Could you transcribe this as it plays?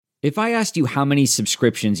If I asked you how many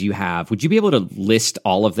subscriptions you have, would you be able to list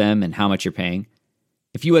all of them and how much you're paying?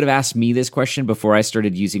 If you would have asked me this question before I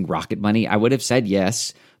started using Rocket Money, I would have said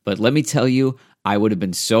yes, but let me tell you, I would have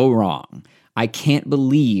been so wrong. I can't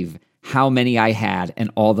believe how many I had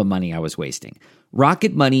and all the money I was wasting.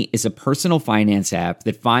 Rocket Money is a personal finance app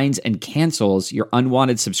that finds and cancels your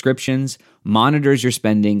unwanted subscriptions, monitors your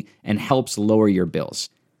spending, and helps lower your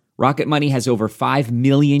bills. Rocket Money has over 5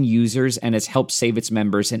 million users and has helped save its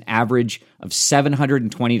members an average of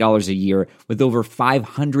 $720 a year with over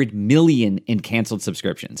 500 million in canceled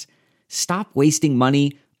subscriptions. Stop wasting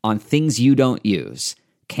money on things you don't use.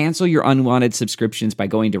 Cancel your unwanted subscriptions by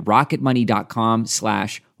going to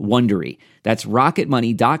rocketmoney.com/Wondery. That's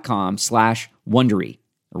rocketmoney.com/Wondery.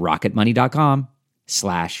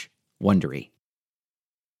 rocketmoney.com/Wondery.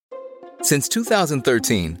 Since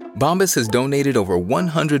 2013, Bombas has donated over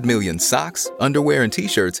 100 million socks, underwear, and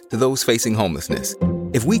T-shirts to those facing homelessness.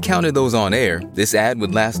 If we counted those on air, this ad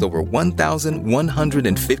would last over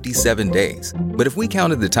 1,157 days. But if we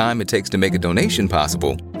counted the time it takes to make a donation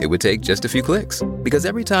possible, it would take just a few clicks. Because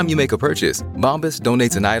every time you make a purchase, Bombas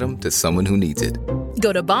donates an item to someone who needs it.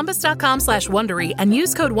 Go to bombas.com/Wondery and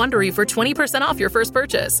use code Wondery for 20% off your first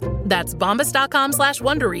purchase. That's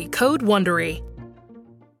bombas.com/Wondery, code Wondery.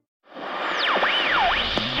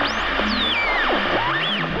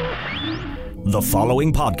 The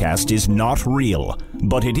following podcast is not real,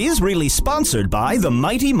 but it is really sponsored by the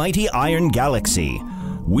Mighty Mighty Iron Galaxy.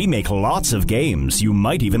 We make lots of games. You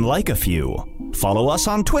might even like a few. Follow us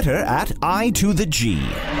on Twitter at I2TheG.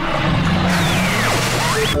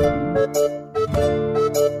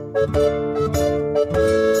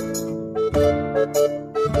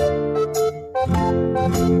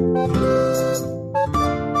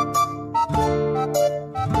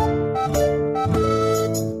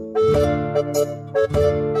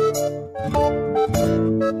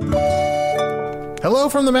 Hello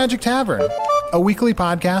from the Magic Tavern, a weekly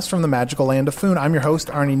podcast from the magical land of Foon. I'm your host,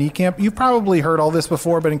 Arnie Niekamp. You've probably heard all this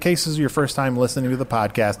before, but in case this is your first time listening to the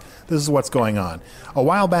podcast, this is what's going on. A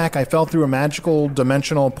while back, I fell through a magical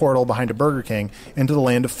dimensional portal behind a Burger King into the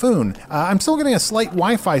land of Foon. I'm still getting a slight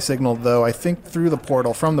Wi-Fi signal, though, I think through the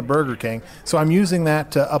portal from the Burger King, so I'm using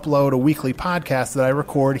that to upload a weekly podcast that I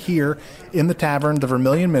record here in the tavern, the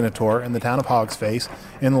Vermilion Minotaur, in the town of Hogsface,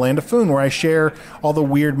 in the land of Foon, where I share all the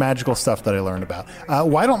weird magical stuff that I learned about.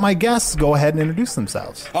 Why don't my guests go ahead and introduce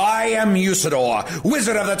themselves? I am Usador,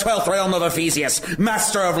 wizard of the 12th realm of Ephesius,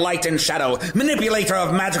 master of light and shadow, manipulator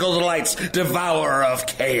of magical delights, devourer of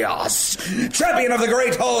chaos, champion of the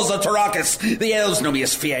great halls of Tarakas. The elves know me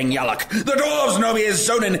as Fiang Yalak, the dwarves know me as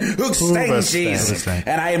Zonin Hoogstangsies,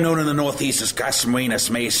 and I am known in the northeast as Gasmuinus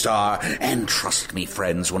Maystar. And trust me,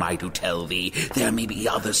 friends, when I do tell thee, there may be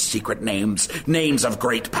other secret names of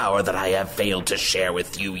great power that I have failed to share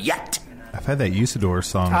with you yet. I've had that Usador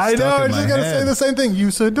song. I know, I was just going to say the same thing.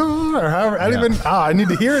 Usador, or however. I need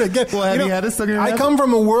to hear it again. Well, have you had it stuck in your head? I come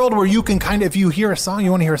from a world where you can kind of, if you hear a song,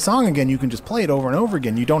 you want to hear a song again, you can just play it over and over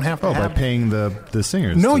again. You don't have to by paying the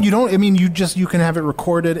singers. No, you don't. I mean, you can have it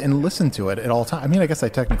recorded and listen to it at all times. I mean, I guess I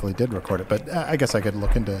technically did record it, but I guess I could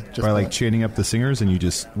look into just by chaining up the singers, and you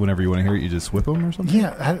just, whenever you want to hear it, you just whip them or something.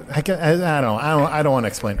 Yeah, I don't want to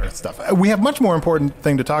explain Earth stuff. We have much more important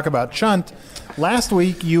thing to talk about. Chunt, last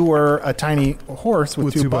week you were a tiny horse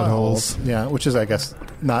with two buttholes. Yeah, which is, I guess,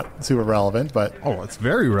 not super relevant, but... Oh, it's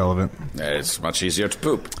very relevant. It's much easier to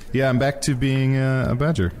poop. Yeah, I'm back to being a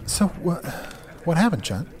badger. So, what happened,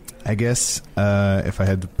 Chunt? I guess if I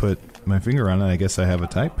had to put my finger on it, I guess I have a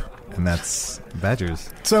type, and that's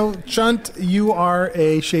badgers. So, Chunt, you are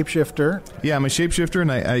a shapeshifter. Yeah, I'm a shapeshifter,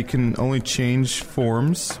 and I can only change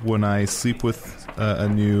forms when I sleep with a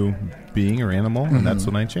new being or animal, and that's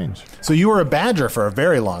when I change. So you were a badger for a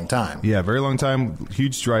very long time. Yeah, very long time.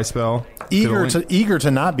 Huge dry spell. Eager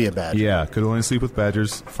to not be a badger. Yeah, could only sleep with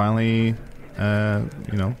badgers. Finally,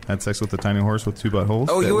 had sex with a tiny horse with two buttholes.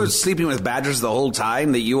 Oh, you were sleeping with badgers the whole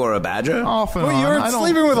time that you were a badger? Off and on. You were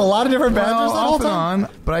sleeping with a lot of different badgers the whole time? Off and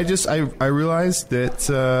on. But I realized that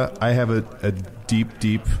I have a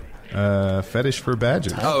deep fetish for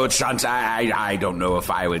badgers. Oh, Chunt, I don't know if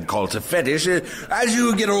I would call it a fetish. As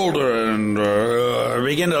you get older and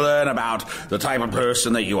begin to learn about the type of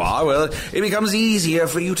person that you are, well, it becomes easier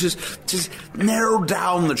for you to narrow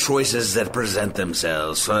down the choices that present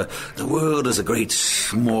themselves. The world is a great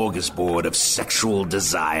smorgasbord of sexual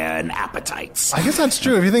desire and appetites. I guess that's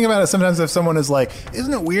true. If you think about it, sometimes if someone is like,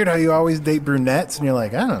 isn't it weird how you always date brunettes? And you're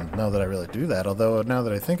like, I don't know that I really do that, although now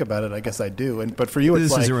that I think about it, I guess I do. But for you,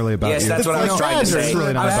 it's this isn't really about Yes, you. that's what I was trying to say. It's really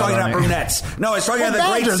I not was about talking about me. brunettes. No, I was talking Well, about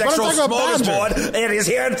the great badgers. sexual What am I talking about smorgasbord it is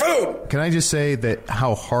here in food. Can I just say that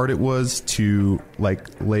how hard it was to like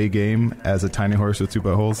lay game as a tiny horse with two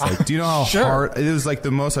buttholes? Like, do you know how Sure. hard it was? Like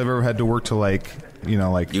the most I've ever had to work to like You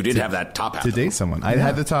did to- have that top hat. to date someone. I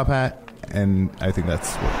had the top hat, and I think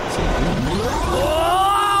that's what.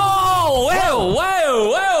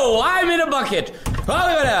 Whoa! I'm in a bucket.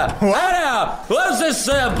 What's this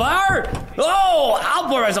bar? Oh, I'll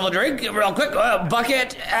pour myself a drink real quick.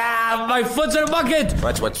 Bucket. My foot's in a bucket.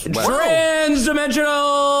 What?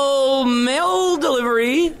 Trans-dimensional mail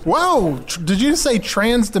delivery. Whoa! Did you say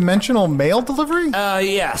trans-dimensional mail delivery?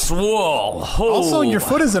 Yes. Whoa. Also, your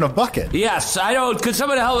foot is in a bucket. Yes, I don't. Could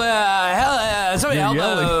somebody help? Somebody You're help?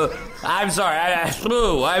 yelling. I'm sorry. I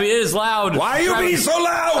mean, it is loud. Why are you being so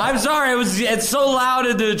loud? I'm sorry. It's so loud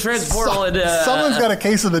in the transportal. Someone's got a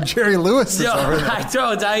case of the Jerry Lewis. No, over there. I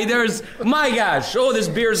don't. There's. My gosh. Oh, this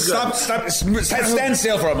beer's good. Stop. Stand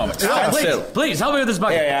still for a moment. Stand still. Please help me with this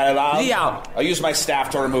bucket. I'll use my staff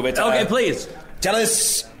to remove it. Okay, please.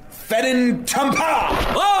 Jealous Fedin Tampa.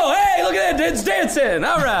 Oh, hey, look at that. It's dancing.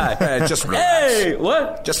 All right. Just relax. Hey,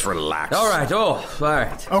 what? Just relax. All right. Oh, all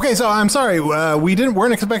right. Okay, so I'm sorry. We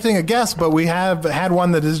weren't expecting a guest, but we have had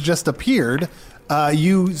one that has just appeared.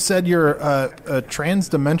 You said you're a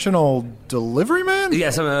trans-dimensional delivery man?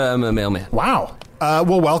 Yes, I'm a mailman. Wow.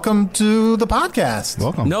 Well, welcome to the podcast.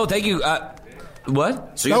 Welcome. No, thank you.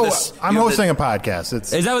 What? So No, I'm hosting a podcast.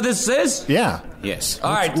 It's Is that what this is? yeah. Yes.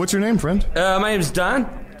 All right. What's your name, friend? My name's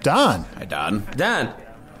Don. Don. Hi, Don. Don.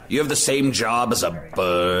 You have the same job as a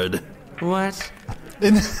bird. What?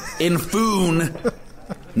 In Foon,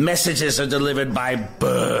 messages are delivered by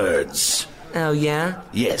birds. Oh, yeah?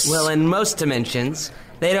 Yes. Well, in most dimensions,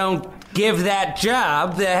 they don't give that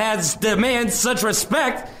job that demands such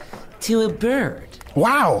respect to a bird.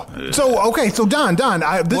 Wow. So Don,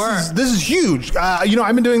 this is huge.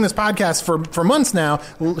 I've been doing this podcast for months now,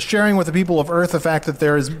 sharing with the people of Earth the fact that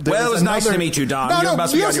there is. Well, it was nice to meet you, Don. You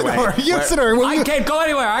must be on your way. I can't go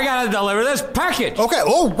anywhere. I gotta deliver this package. Okay.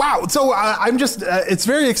 Oh, wow. So I'm just. It's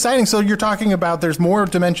very exciting. So you're talking about there's more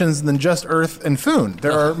dimensions than just Earth and Foon.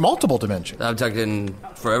 There are multiple dimensions. I'm talking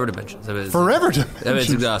forever dimensions. Forever dimensions. It's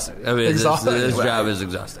exhausting. This job is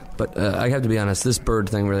exhausting. But I have to be honest, this bird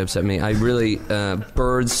thing really upset me. I really,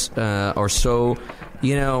 birds are so,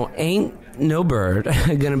 ain't no bird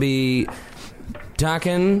gonna be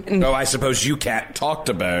talking. Oh, I suppose you can't talk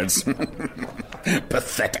to birds.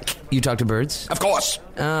 Pathetic. You talk to birds? Of course.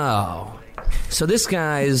 Oh. So this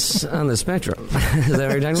guy's on the spectrum. Is that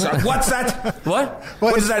what you're talking about? What's that? What?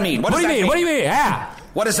 What does that mean? What do you mean? What do you mean? Yeah.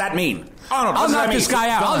 What does that mean? Arnold, I'll knock this guy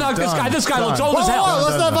out. I'll knock this guy. This guy looks old as hell.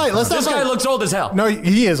 Let's not fight. This guy looks old as hell. No,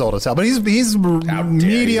 he is old as hell, but he's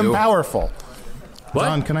medium you. powerful. What?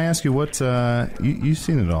 Don, can I ask you what you've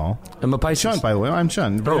seen it all? I'm a Pisces. Sean, by the way. I'm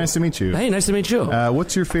Sean. Very nice to meet you. Hey, nice to meet you.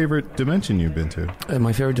 What's your favorite dimension you've been to?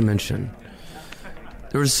 My favorite dimension.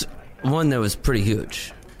 There was one that was pretty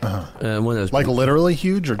huge. One that was Like literally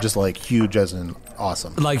huge, or just like huge as in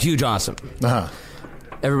awesome? like huge, awesome.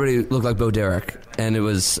 Everybody looked like Bo Derek, and it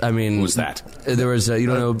was. I mean, Who's that? There was. You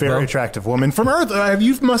don't know. Very Bo? attractive woman from Earth.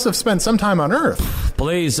 You must have spent some time on Earth.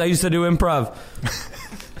 Please, I used to do improv.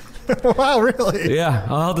 Wow, really? Yeah,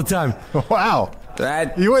 all the time. Wow.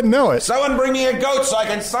 That. You wouldn't know it. Someone bring me a goat so I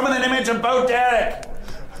can summon an image of Bo Derek.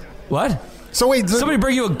 What? So wait, Somebody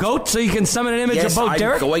bring you a goat so you can summon an image Yes, of Bo I'm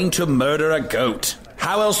Derek? going to murder a goat.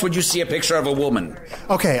 How else would you see a picture of a woman?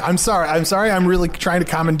 Okay, I'm sorry. I'm really trying to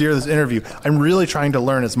commandeer this interview. I'm really trying to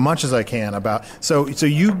learn as much as I can about. So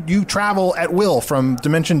you travel at will from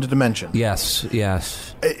dimension to dimension. Yes.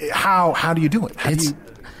 How do you do it?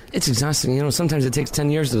 It's exhausting. Sometimes it takes 10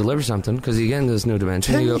 years to deliver something because, again, there's no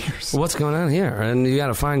dimension. 10 You go, years? well, what's going on here? And you got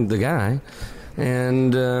to find the guy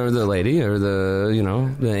and the lady or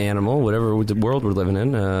the animal, whatever the world we're living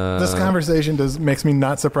in. This conversation makes me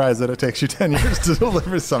not surprised that it takes you 10 years to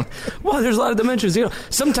deliver something. Well, there's a lot of dimensions.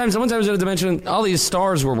 Sometimes in a dimension, all these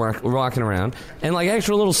stars were walking around, and like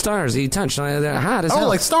actual little stars that you touched. They're hot as hell.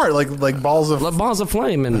 like balls of. Like balls of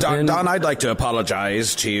flame. Don, I'd like to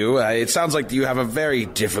apologize to you. It sounds like you have a very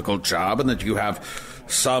difficult job and that you have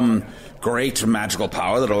some great magical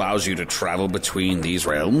power that allows you to travel between these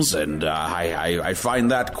realms, and I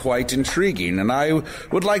find that quite intriguing, and I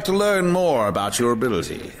would like to learn more about your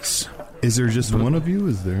abilities. Is there just one of you?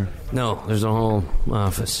 Is there? No, there's a whole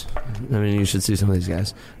office. I mean, you should see some of these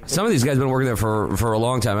guys. Some of these guys have been working there for a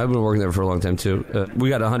long time. I've been working there for a long time, too. We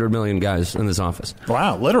got 100 million guys in this office.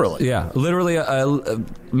 Wow, literally. Yeah, literally,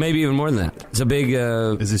 maybe even more than that. It's a big...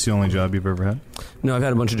 Is this the only job you've ever had? No, I've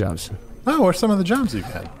had a bunch of jobs. Oh, what are some of the jobs you've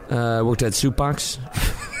had? I worked at Soup Box.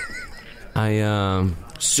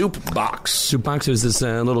 Soup box. Soup box is this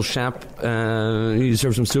little shop. You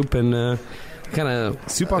serve some soup and kind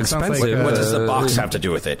of Soup box sounds expensive. like What does the box have to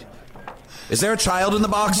do with it? Is there a child in the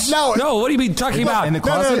box? No, No, what do you mean talking about? In the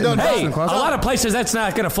closet? no, Hey, In the a closet? lot of places that's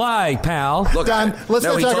not going to fly, pal. Look, Don, let's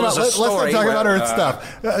not talk about Earth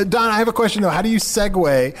stuff. Don, I have a question though. How do you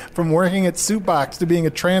segue from working at Soupbox to being a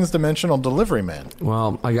trans-dimensional delivery man?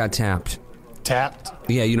 Well, I got tapped. Tapped.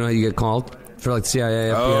 Yeah, you know how you get called for like the CIA.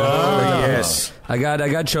 FBI. Yes. I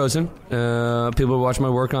got chosen. People watch my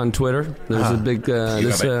work on Twitter. There's a big. You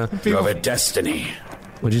have a destiny.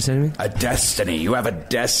 What'd you say to me? A destiny. You have a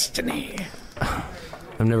destiny.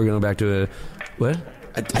 I'm never going back to a what?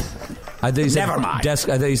 I thought you said Never mind. Desk.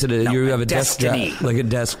 I thought you said you have a destiny. desk. Like a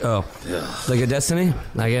desk. Oh, like a destiny.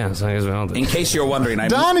 I guess. In case you're wondering,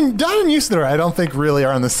 Don and Eusther, I don't think really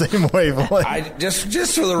are on the same wavelength.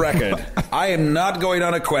 just for the record, I am not going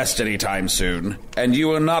on a quest anytime soon, and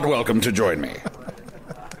you are not welcome to join me.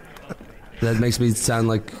 That makes it sound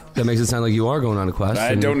like you are going on a quest.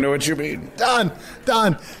 I don't know what you mean.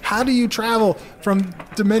 Don, how do you travel from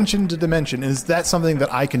dimension to dimension? Is that something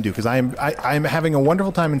that I can do? Because I'm having a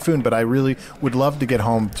wonderful time in Foon, but I really would love to get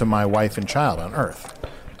home to my wife and child on Earth.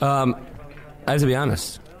 I have to be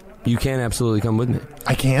honest. You can absolutely come with me.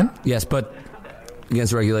 I can? Yes, but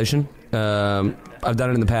against regulation. I've done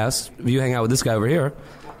it in the past. If you hang out with this guy over here,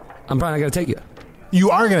 I'm probably not going to take you.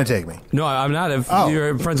 You are going to take me. No, I'm not. If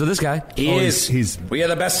you're friends with this guy. He is. We are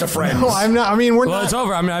the best of friends. No, I'm not. I mean, we're Well, not. it's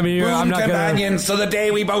over. I'm not Boon going to... companions to the day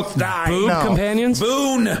we both die. Boon No. companions?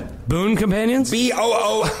 Boon. Boon companions?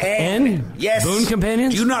 B-O-O-N. Yes. Boon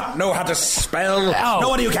companions? Do you not know how to spell? Oh. No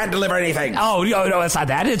wonder you can't deliver anything. Oh, no, it's not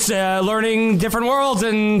that. It's learning different worlds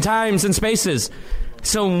and times and spaces.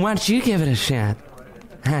 So why don't you give it a shot?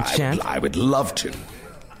 I would love to.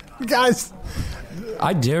 Guys,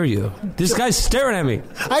 I dare you. This guy's staring at me.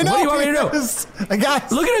 I know. What do you want me to do?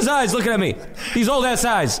 Guys. Look at his eyes looking at me. These old ass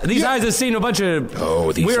eyes. These eyes have seen a bunch of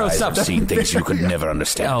These weirdo eyes stuff. have seen things you could never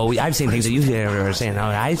understand. Oh, I've seen things that you never understand. No,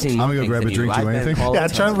 I've seen. I'm gonna go things grab a that drink. Do anything? Yeah,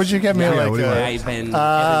 Trent, would you get me what do you want? I've been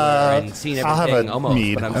everywhere and seen I'll have everything a almost,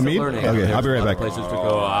 mead. but I'm A still mead? learning. Okay, I'll be right There's back. Places to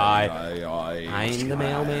go. I'm the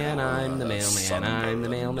mailman. I'm the mailman. I'm the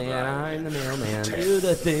mailman. I'm the mailman. Do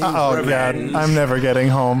the thing. Oh, God. I'm never getting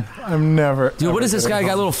home. I'm never. Dude, what is this guy?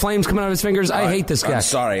 Got little flames coming out of his fingers? I hate this guy. I'm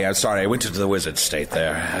sorry. I went into the wizard state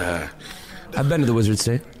there. I've been to the Wizard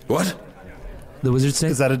State. What? The Wizard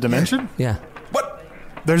State? Is that a dimension? Yeah. What?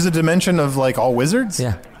 There's a dimension of, like, all wizards?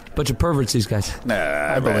 Yeah. Bunch of perverts, these guys.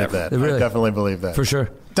 I believe that. Really? I definitely believe that. For sure.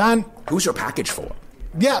 Don, Who's your package for?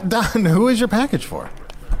 yeah, Don, who is your package for?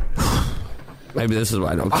 Maybe this is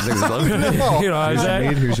why I don't think it's love. You know what I'm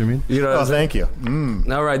saying? Here's your mead. You know what Oh, I'm saying? thank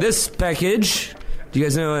you. All right, this package. Do you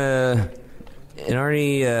guys know an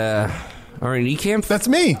Arnie Niekamp? That's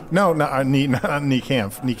me. No, not Niekamp.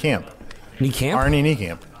 Niekamp. Niekamp? Arnie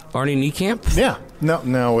Niekamp. Arnie Niekamp? Yeah.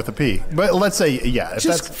 No, with a P. But let's say, yeah. If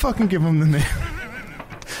Just that's, fucking give him the name.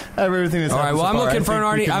 I have everything that's All right, happened well, so I'm far. looking I for an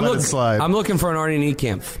think we Arnie. can let it slide. I'm looking for an Arnie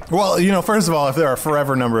Niekamp. well, first of all, if there are a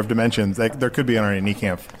forever number of dimensions, there could be an Arnie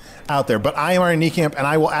Niekamp out there. But I am Arnie Niekamp, and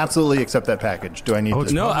I will absolutely accept that package. Do I need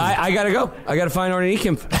to? No, I got to go. I got to find Arnie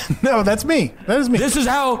Niekamp. No, that's me. That is me. This is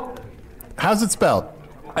how How's it spelled?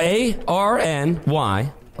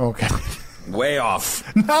 A-R-N-Y. Okay. Way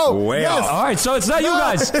off. No. Way yes. off. All right, so it's not you No.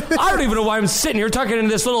 guys. I don't even know why I'm sitting here talking into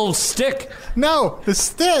this little stick. No, the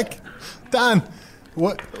stick. Don,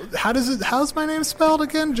 what? How's my name spelled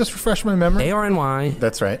again? Just refresh my memory. A-R-N-Y.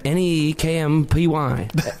 That's right. N-E-K-M-P-Y-F.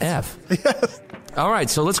 Yes. All right,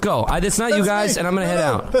 so let's go. It's not you That's guys, me. and I'm going to head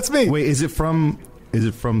No, out. That's me. Wait, is it from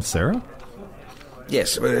Sarah?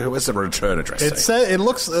 Yes. What's the return address? It say? said it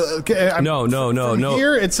looks. No. From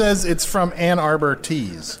here, it says it's from Ann Arbor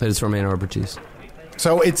Tees. It's from Ann Arbor Cheese.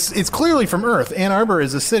 So it's clearly from Earth. Ann Arbor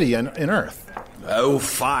is a city in Earth. Oh,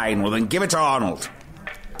 fine. Well, then give it to Arnold.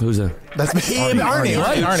 Who's that? That's me. Arnie.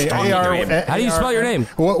 Arnie. How do you spell your name?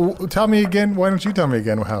 Tell me again. Why don't you tell me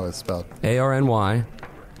again how it's spelled?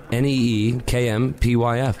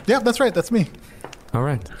 A-R-N-Y-N-E-E-K-M-P-Y-F. Yeah, that's right. That's me. All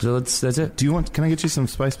right, so that's it. Can I get you some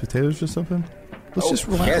spiced potatoes or something? Let's just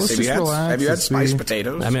relax. Yes, Let's just relax. have you had Let's spiced be-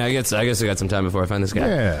 potatoes? I mean, I guess I got some time before I find this guy.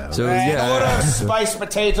 Yeah. So Order spiced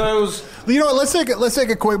potatoes. You know what? Let's take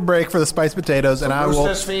a quick break for the spiced potatoes, and I will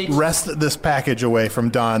Rooster's feet. wrest this package away from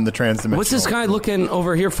Don, the transdimensional. what's this guy looking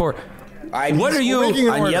over here for? What are you? making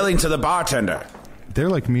an I'm order. yelling to the bartender. They're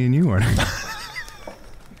like me and you are.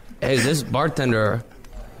 Hey, this bartender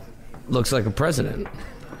looks like a president.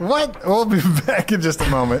 What? We'll be back in just a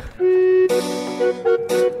moment.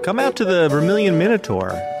 Come out to the Vermilion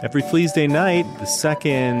Minotaur. Every Fleas Day night, the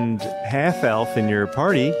second half-elf in your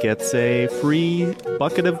party gets a free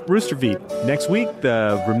bucket of rooster feet. Next week,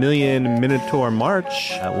 the Vermilion Minotaur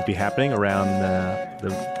March will be happening around the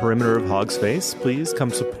perimeter of Hogsface. Please come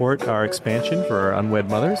support our expansion for our unwed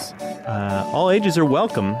mothers. All ages are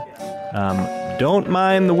welcome. Don't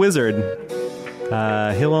mind the wizard.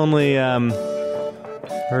 He'll only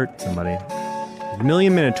hurt somebody.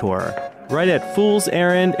 Vermilion Minotaur. Right at Fool's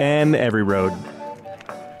Errand and Every Road.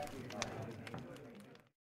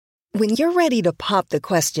 When you're ready to pop the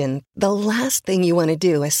question, the last thing you want to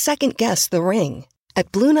do is second-guess the ring.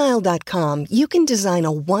 At BlueNile.com, you can design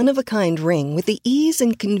a one-of-a-kind ring with the ease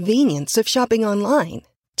and convenience of shopping online.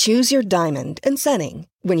 Choose your diamond and setting.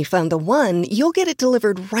 When you find the one, you'll get it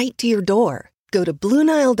delivered right to your door. Go to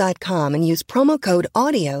BlueNile.com and use promo code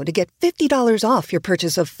AUDIO to get $50 off your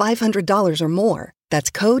purchase of $500 or more. That's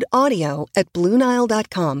code AUDIO at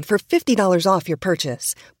BlueNile.com for $50 off your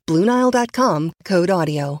purchase. BlueNile.com, code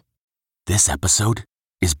AUDIO. This episode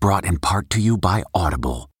is brought in part to you by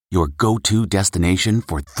Audible, your go-to destination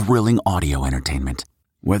for thrilling audio entertainment.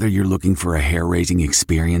 Whether you're looking for a hair-raising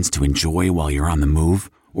experience to enjoy while you're on the move,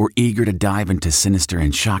 or eager to dive into sinister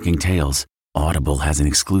and shocking tales, Audible has an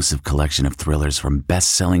exclusive collection of thrillers from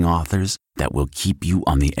best-selling authors that will keep you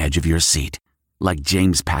on the edge of your seat. Like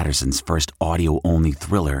James Patterson's first audio-only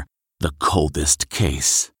thriller, The Coldest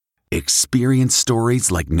Case. Experience stories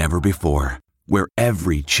like never before, where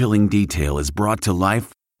every chilling detail is brought to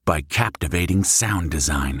life by captivating sound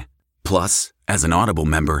design. Plus, as an Audible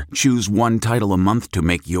member, choose one title a month to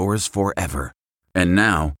make yours forever. And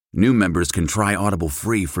now, new members can try Audible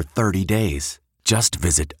free for 30 days. Just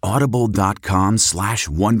visit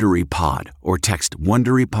audible.com/WonderyPod or text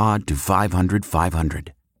WonderyPod to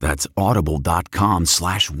 500-500. That's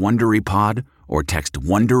audible.com/WonderyPod or text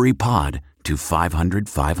WonderyPod to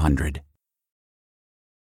 500-500.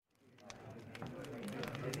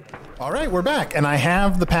 All right, we're back, and I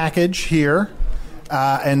have the package here.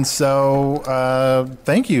 And so,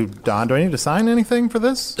 thank you, Don. Do I need to sign anything for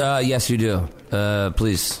this? Yes, you do.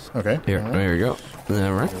 Please. Okay. Here, there you go.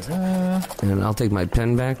 All right. And I'll take my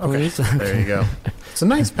pen back, please. Okay. There you go. It's a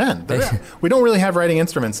nice pen. We don't really have writing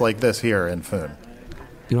instruments like this here in Foon.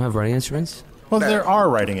 You don't have writing instruments? Well, there are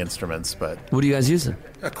writing instruments, but... What are you guys using?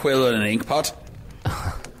 A quill and an ink pot.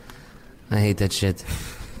 I hate that shit.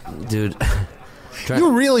 Dude...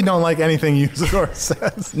 You really don't like anything Usador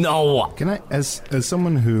says. No. Can I, as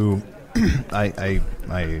someone who I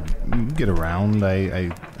get around,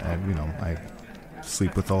 I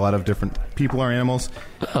sleep with a lot of different people or animals.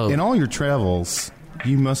 Oh. In all your travels,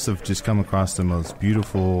 you must have just come across the most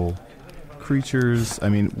beautiful creatures. I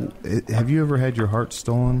mean, have you ever had your heart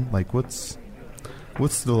stolen? Like, what's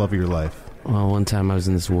the love of your life? Well, one time I was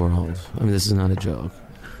in this world. I mean, this is not a joke.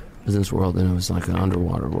 I was in this world, and it was like an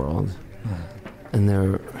underwater world. And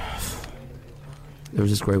there was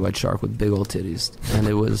this great white shark with big old titties. And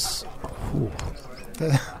it was...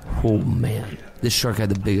 Oh, man. This shark had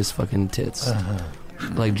the biggest fucking tits.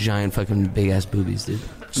 Like giant fucking big-ass boobies, dude.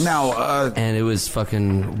 Now, and it was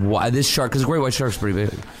fucking... This shark... Because the great white shark's pretty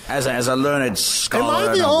big. As a learned scholar... Am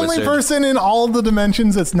I the only person in all the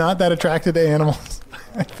dimensions that's not that attracted to animals?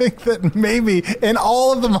 I think that maybe in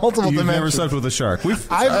all of the multiple You've dimensions. never slept with a shark.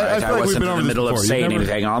 I wasn't in the middle of saying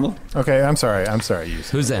anything, Arnold. Okay, I'm sorry.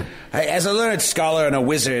 Who's that? As a learned scholar and a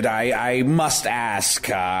wizard, I must ask,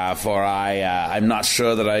 for I'm not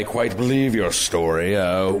sure that I quite believe your story.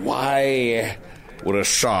 Why would a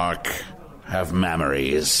shark have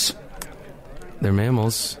mammaries? They're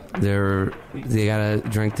mammals. They gotta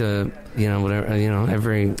drink the, whatever,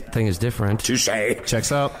 everything is different. Touche.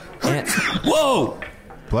 Checks out. Whoa!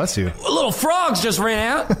 Bless you. Little frogs just ran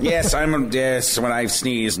out. Yes, when I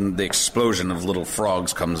sneeze and the explosion of little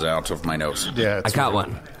frogs comes out of my nose. Yeah, I caught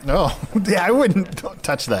one. No, yeah, I wouldn't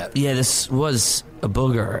touch that. Yeah, this was a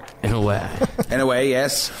booger in a way. In a way,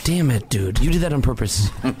 yes. Damn it, dude! You did that on purpose.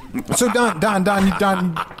 So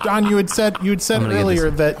Don, you had said earlier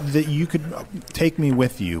that you could take me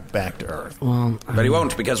with you back to Earth. Well, but he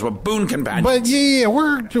won't because we're boon companions. But yeah,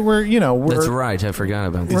 we're That's right. I forgot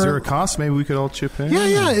about that. Is there a cost? Maybe we could all chip in.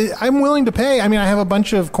 Yeah, I'm willing to pay. I mean, I have a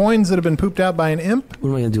bunch of coins that have been pooped out by an imp. What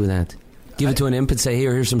am I gonna do with that? Give it to an imp and say,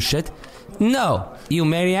 here's some shit? No, you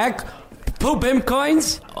maniac! Poop imp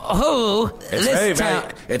coins? Oh,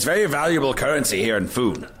 it's very valuable currency here in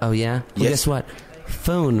Foon. Oh, yeah? Well, yes. Guess what?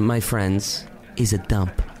 Foon, my friends, is a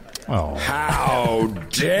dump. Oh. How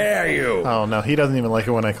dare you? Oh, no, he doesn't even like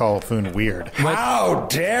it when I call Foon weird. How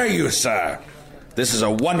dare you, sir? This is a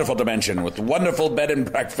wonderful dimension with wonderful bed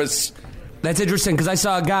and breakfast. That's interesting, because I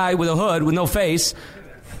saw a guy with a hood with no face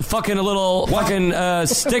fucking a little fucking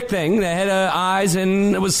stick thing that had eyes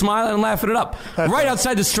and it was smiling and laughing it up right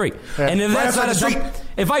outside the street. Yeah. And if that's not a street.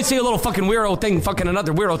 If I see a little fucking weirdo thing, fucking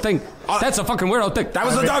another weirdo thing, that's a fucking weirdo thing. That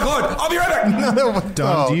was the Dark Lord. I'll be right back.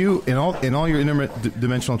 Don, do you in all your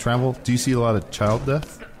interdimensional travel? Do you see a lot of child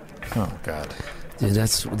death? Oh God, dude,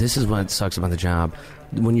 this is what sucks about the job.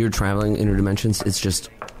 When you're traveling interdimensions, it's just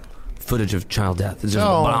footage of child death. It's just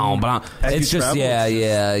blah, blah. It's just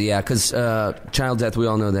yeah. Because child death, we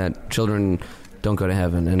all know that children don't go to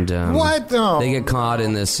heaven, and they get caught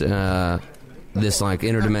in this like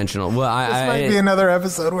interdimensional. Well, this might be another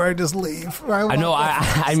episode where I just leave. I know.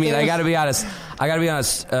 I mean, I gotta be honest.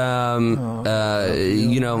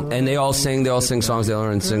 You know, and they all sing songs. They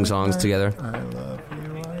learn and sing songs together. I love you.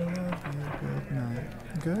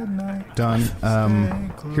 Good night. Don,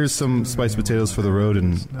 here's some spiced potatoes for the road,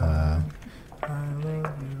 and I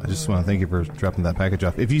just want to thank you for dropping that package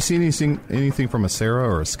off. If you see anything from a Sarah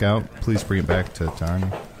or a Scout, please bring it back to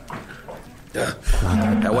Arnie.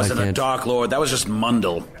 That wasn't a Dark Lord. That was just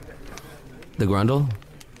Mundle. The Grundle?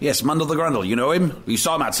 Yes, Mundle the Grundle. You know him? You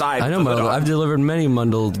saw him outside. I know Mundle. I've delivered many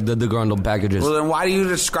Mundle the Grundle packages. Well, then why do you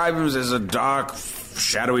describe him as a dark,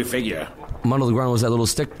 shadowy figure? Mundle the Grundle was that little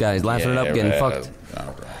stick guy laughing it up, getting fucked.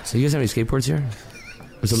 So you guys have any skateboards here? I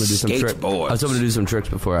was hoping to do some tricks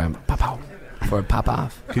before I pop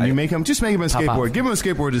off. Can you make him? Just make him a skateboard. Give him a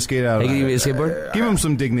skateboard to skate out. Hey, give me a skateboard? Give him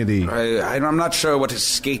some dignity. I'm not sure what a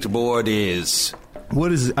skateboard is.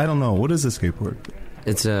 What is? I don't know. What is a skateboard?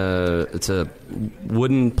 It's a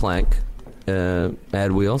wooden plank.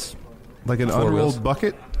 Add wheels. Like an unrolled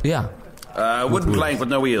bucket? Yeah. Wooden plank with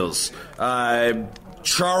no wheels.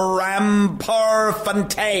 Tramper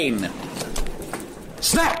Fontaine.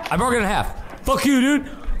 Snap! I broke it in half. Fuck you, dude.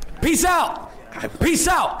 Peace out. Peace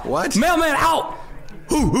out. What? Mailman out.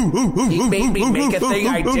 He made me make a thing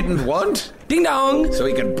I didn't want? Ding dong. So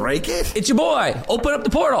he could break it? It's your boy. Open up the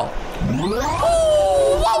portal.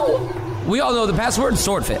 Whoa. We all know the password,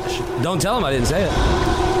 swordfish. Don't tell him I didn't say it.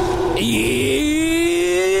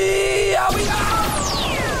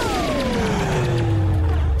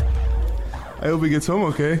 I hope he gets home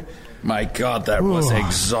okay. My God, that was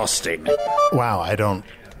exhausting. Wow, I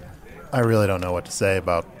really don't know what to say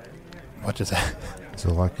about what just happened. There's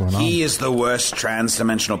a lot going on. He is the worst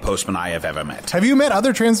trans-dimensional postman I have ever met. Have you met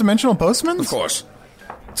other trans-dimensional postmen? Of course.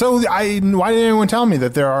 So why didn't anyone tell me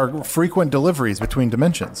that there are frequent deliveries between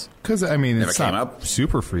dimensions? Because, I mean, it's Never came not up.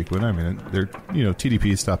 super frequent. I mean, they're,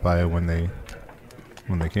 TDPs stop by when they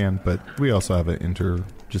can, but we also have an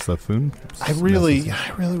just left phone. I really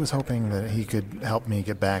was hoping that he could help me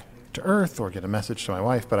get back to Earth or get a message to my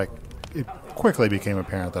wife, but it quickly became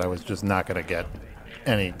apparent that I was just not going to get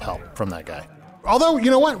any help from that guy. Although, you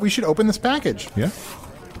know what? We should open this package. Yeah.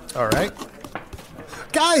 All right.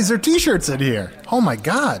 Guys, there are T-shirts in here. Oh, my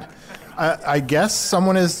God. I guess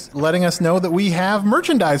someone is letting us know that we have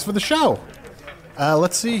merchandise for the show.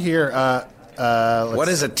 Let's see here. What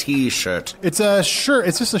is a T-shirt? It's a shirt.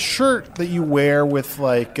 It's just a shirt that you wear with,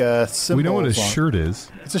 like, symbols. We know what a shirt is.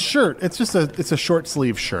 It's a shirt. It's a short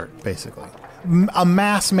sleeve shirt, basically. A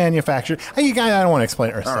mass manufactured. Hey, guys, I don't want to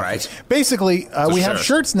explain Earth. All stuff. right. Basically, we have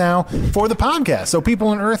shirts now for the podcast, so people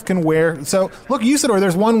on Earth can wear. So, look, Usador,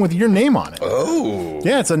 there's one with your name on it. Oh.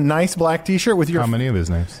 Yeah, it's a nice black T-shirt with your. How many of his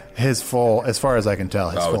names? His full, as far as I can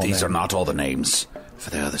tell. His full these name. are not all the names.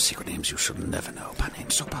 For there are other secret names you should never know. By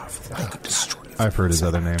names so powerful they could destroy you. I've heard his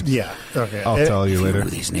other names. Yeah. Okay. I'll tell you later.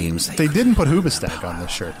 These names, they didn't put Hoobastank on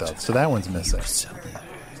this shirt though, so that one's missing.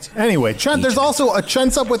 Anyway, Chunt, there's also a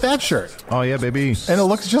Chunt's Up with that shirt. Oh, yeah, baby. And it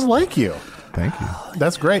looks just like you. Thank you.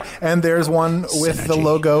 That's great. And there's one with the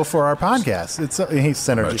logo for our podcast. He's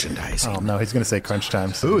Synergy. Merchandising. Oh, no, he's going to say Crunch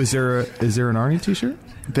Time. Ooh, is there an Arnie T-shirt?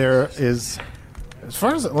 There is. As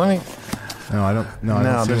far as... Let me... No, I don't.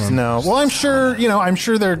 No, there's no. Well, I'm sure,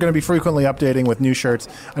 they're going to be frequently updating with new shirts.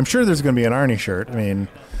 I'm sure there's going to be an Arnie shirt. I mean...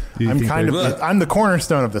 I'm the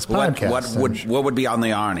cornerstone of this podcast. What would be on the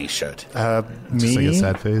Arnie shirt? Me? Just like a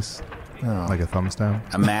sad face, like a thumbs down.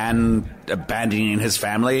 A man abandoning his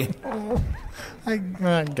family. I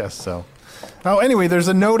guess so. Oh, anyway, there's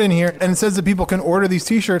a note in here, and it says that people can order these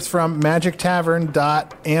T-shirts from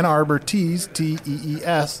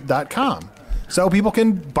magictavern.AnnArborTees.com. So people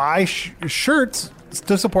can buy shirts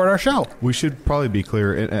to support our show. We should probably be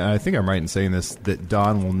clear, and I think I'm right in saying this, that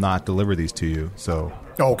Don will not deliver these to you. So,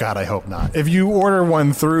 oh God, I hope not. If you order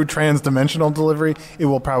one through transdimensional delivery, it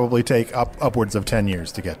will probably take upwards of 10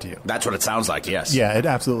 years to get to you. That's what it sounds like, yes. Yeah, it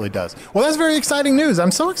absolutely does. Well, that's very exciting news.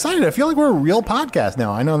 I'm so excited. I feel like we're a real podcast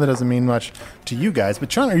now. I know that doesn't mean much to you guys, but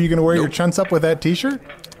Chunt, are you going to wear your Chunts Up with that T-shirt?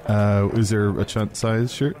 Is there a Chunt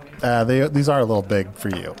size shirt? These are a little big for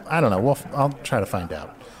you. I don't know. I'll try to find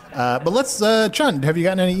out. But let's, Chunt, have you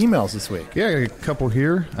gotten any emails this week? Yeah, I got a couple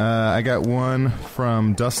here. I got one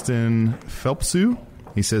from Dustin Phelpsu.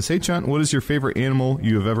 He says, "Hey, Chunt, what is your favorite animal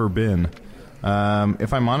you have ever been?"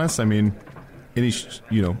 If I'm honest, I mean, any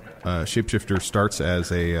shapeshifter starts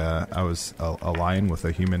as I was a lion with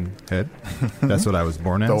a human head. That's what I was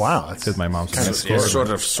born as. Oh wow! Because my mom's kind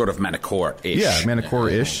of sort of Manticore-ish. Yeah,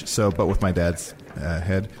 Manticore-ish. So, but with my dad's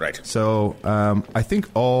head. Right. So, I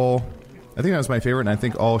think that was my favorite, and I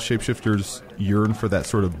think all shapeshifters yearn for that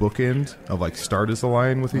sort of bookend of like start as a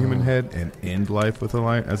lion with a human head and end life with a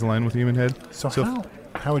lion as a lion with a human head. So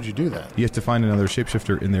how would you do that? You have to find another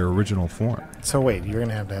shapeshifter in their original form. So wait, you're going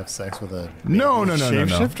to have sex with a no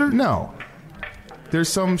shapeshifter? No. There's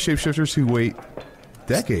some shapeshifters who wait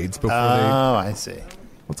decades before they... Oh, I see.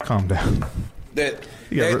 Let's calm down.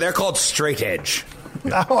 They're called straight edge.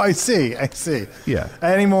 Oh, I see. Yeah.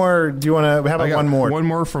 Any more? Do you want to... How about one more? One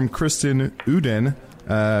more from Kristen Uden.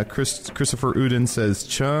 Christopher Uden says,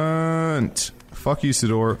 "Chunt. Fuck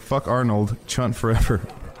Usador. Fuck Arnold. Chunt forever."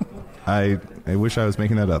 I wish I was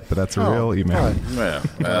making that up, but that's a real email.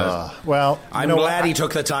 Well, I'm glad he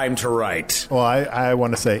took the time to write. Well, I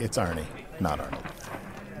want to say it's Arnie, not Arnold.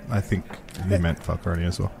 I think he meant fuck Arnie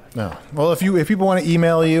as well. No. Well, if people want to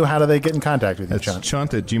email you, how do they get in contact with you, That's Chunt?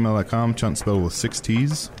 chunt@gmail.com. Chunt spelled with 6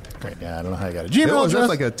 T's. Great. Yeah, I don't know how you got it. Gmail address? That's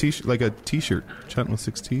like a T-shirt. Chunt with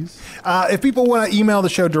 6 T's. If people want to email the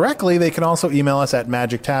show directly, they can also email us at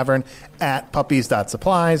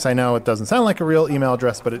magictavern@puppies.supplies. I know it doesn't sound like a real email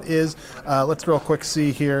address, but it is. Let's real quick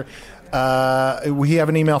see here. We have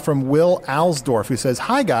an email from Will Alsdorf who says,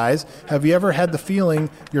 "Hi guys, have you ever had the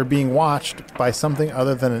feeling you're being watched by something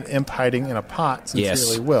other than an imp hiding in a pot?"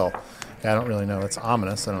 Sincerely, Yes. Will. I don't really know. It's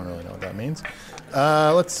ominous. I don't really know what that means.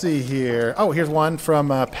 Let's see here. Oh, here's one from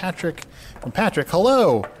Patrick.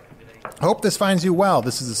 "Hello. Hope this finds you well.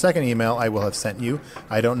 This is the second email I will have sent you.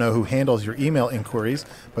 I don't know who handles your email inquiries,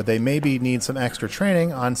 but they maybe need some extra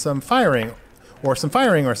training on some firing or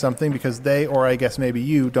something because they, or I guess maybe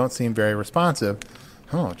you, don't seem very responsive."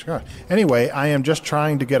 Oh, God. "Anyway, I am just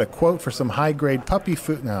trying to get a quote for some high-grade puppy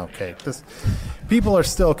food." No, okay. People are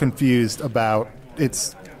still confused about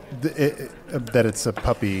that it's a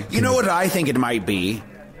puppy. You know what I think it might be?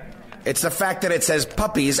 It's the fact that it says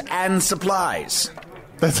puppies and supplies.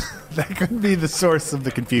 That could be the source of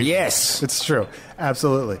the confusion. Yes. It's true.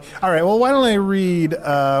 Absolutely. All right, well, why don't I read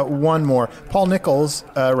one more? Paul Nichols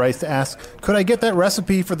writes to ask, "Could I get that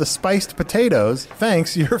recipe for the spiced potatoes?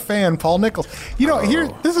 Thanks, your fan, Paul Nichols."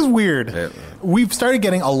 This is weird. We've started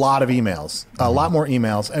getting a lot of emails, a lot more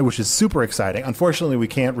emails, which is super exciting. Unfortunately, we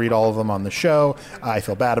can't read all of them on the show. I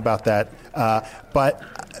feel bad about that. But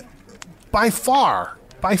by far,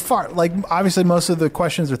 like, obviously most of the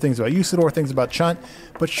questions are things about Usador, things about Chunt,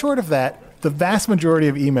 but short of that, the vast majority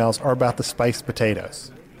of emails are about the spiced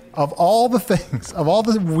potatoes. Of all the things, of all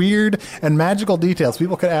the weird and magical details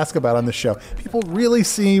people could ask about on the show, people really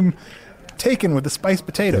seem taken with the spiced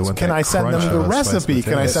potatoes. Can I send them the recipe?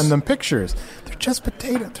 Can I send them pictures? They're just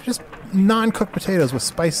potatoes. They're just non-cooked potatoes with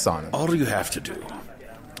spice on them. All you have to do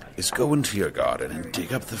is go into your garden and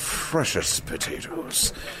dig up the freshest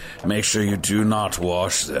potatoes. Make sure you do not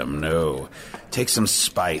wash them, no. Take some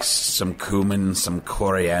spice, some cumin, some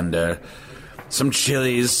coriander, some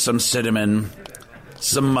chilies, some cinnamon,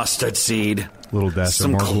 some mustard seed, little dash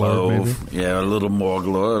some of clove. Yeah, a little more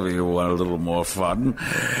glove if you want a little more fun.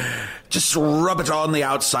 Just rub it on the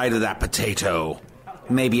outside of that potato.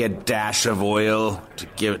 Maybe a dash of oil to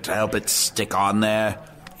help it stick on there.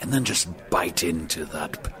 And then just bite into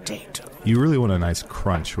that potato. You really want a nice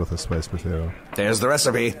crunch with a spiced potato. There's the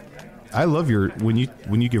recipe. I love when you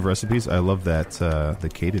give recipes. I love that the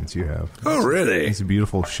cadence you have. Oh, really? It's a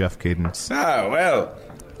beautiful chef cadence. Oh, well,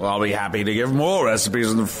 I'll be happy to give more recipes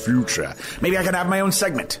in the future. Maybe I can have my own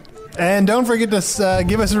segment. And don't forget to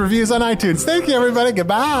give us reviews on iTunes. Thank you, everybody.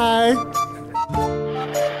 Goodbye.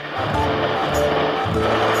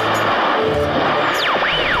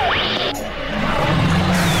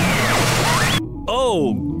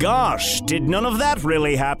 Oh, gosh, did none of that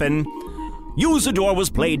really happen? Usador was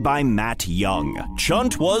played by Matt Young.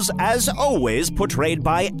 Chunt was, as always, portrayed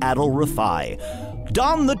by Adil Rafai.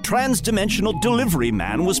 Don the Transdimensional Delivery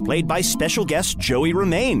Man was played by special guest Joey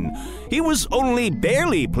Remain. He was only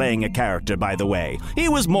barely playing a character, by the way. He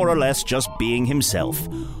was more or less just being himself.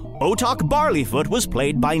 Otok Barleyfoot was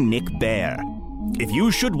played by Nick Bear. If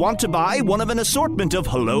you should want to buy one of an assortment of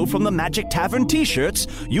Hello from the Magic Tavern t-shirts,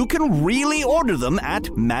 you can really order them at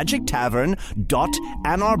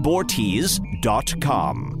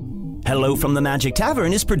magictavern.anarbortees.com. Hello from the Magic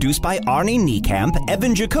Tavern is produced by Arnie Niekamp,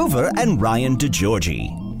 Evan Jacover, and Ryan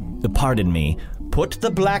DeGiorgi. Pardon me. Put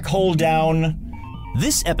the black hole down.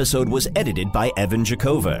 This episode was edited by Evan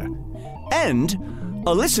Jakova. And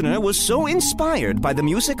a listener was so inspired by the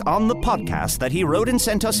music on the podcast that he wrote and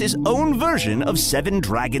sent us his own version of 7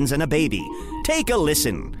 Dragons and a Baby. Take a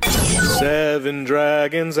listen. 7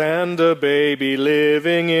 dragons and a baby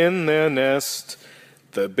living in their nest.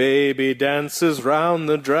 The baby dances round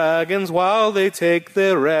the dragons while they take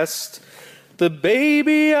their rest. The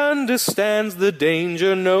baby understands the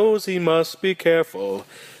danger, knows he must be careful.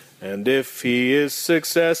 And if he is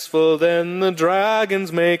successful, then the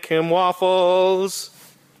dragons make him waffles.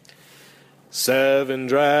 7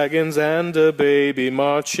 dragons and a baby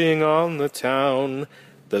marching on the town.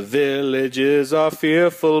 The villages are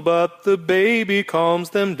fearful, but the baby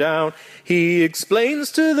calms them down. He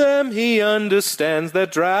explains to them he understands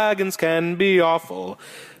that dragons can be awful.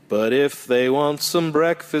 But if they want some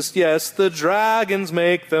breakfast, yes, the dragons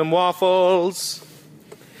make them waffles.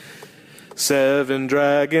 7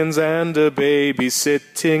 dragons and a baby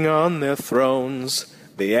sitting on their thrones.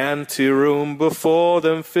 The anteroom before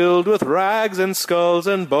them filled with rags and skulls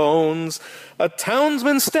and bones. A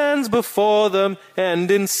townsman stands before them and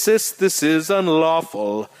insists this is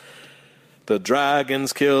unlawful. The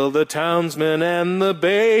dragons kill the townsman and the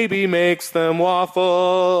baby makes them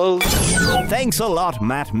waffles. Thanks a lot,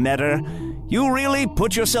 Matt Metter. You really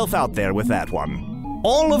put yourself out there with that one.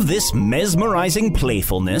 All of this mesmerizing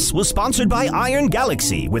playfulness was sponsored by Iron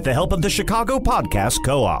Galaxy with the help of the Chicago Podcast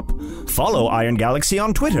Co-op. Follow Iron Galaxy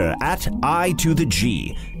on Twitter at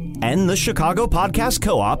I2the-G and the Chicago Podcast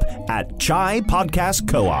Co-op at Chai Podcast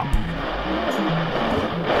Co-op.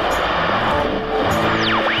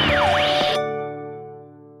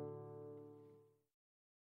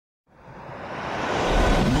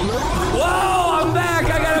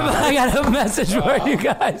 I got a message for you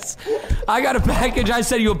guys. I got a package. I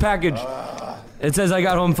sent you a package. It says I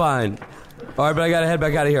got home fine. All right, but I got to head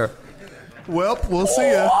back out of here. Well, we'll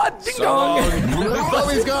see ya. Ding dong. Oh,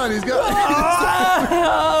 he's gone. He's gone.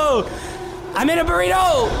 Oh, I'm in a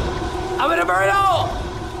burrito.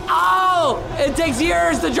 Oh, it takes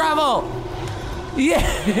years to travel.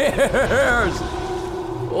 Years.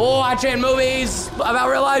 Watching movies about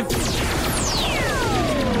real life.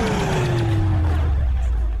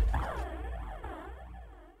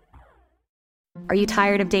 Are you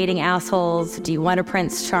tired of dating assholes? Do you want a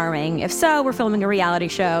Prince Charming? If so, we're filming a reality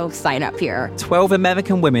show. Sign up here. 12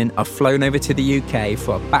 American women are flown over to the UK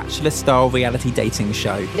for a Bachelor-style reality dating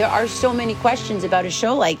show. There are so many questions about a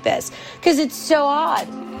show like this because it's so odd.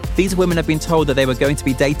 These women have been told that they were going to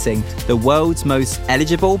be dating the world's most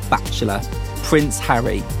eligible bachelor, Prince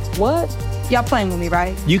Harry. What? Y'all playing with me,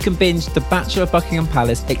 right? You can binge The Bachelor of Buckingham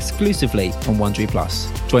Palace exclusively on Wondery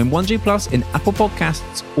Plus. Join Wondery Plus in Apple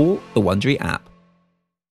Podcasts or the Wondery app.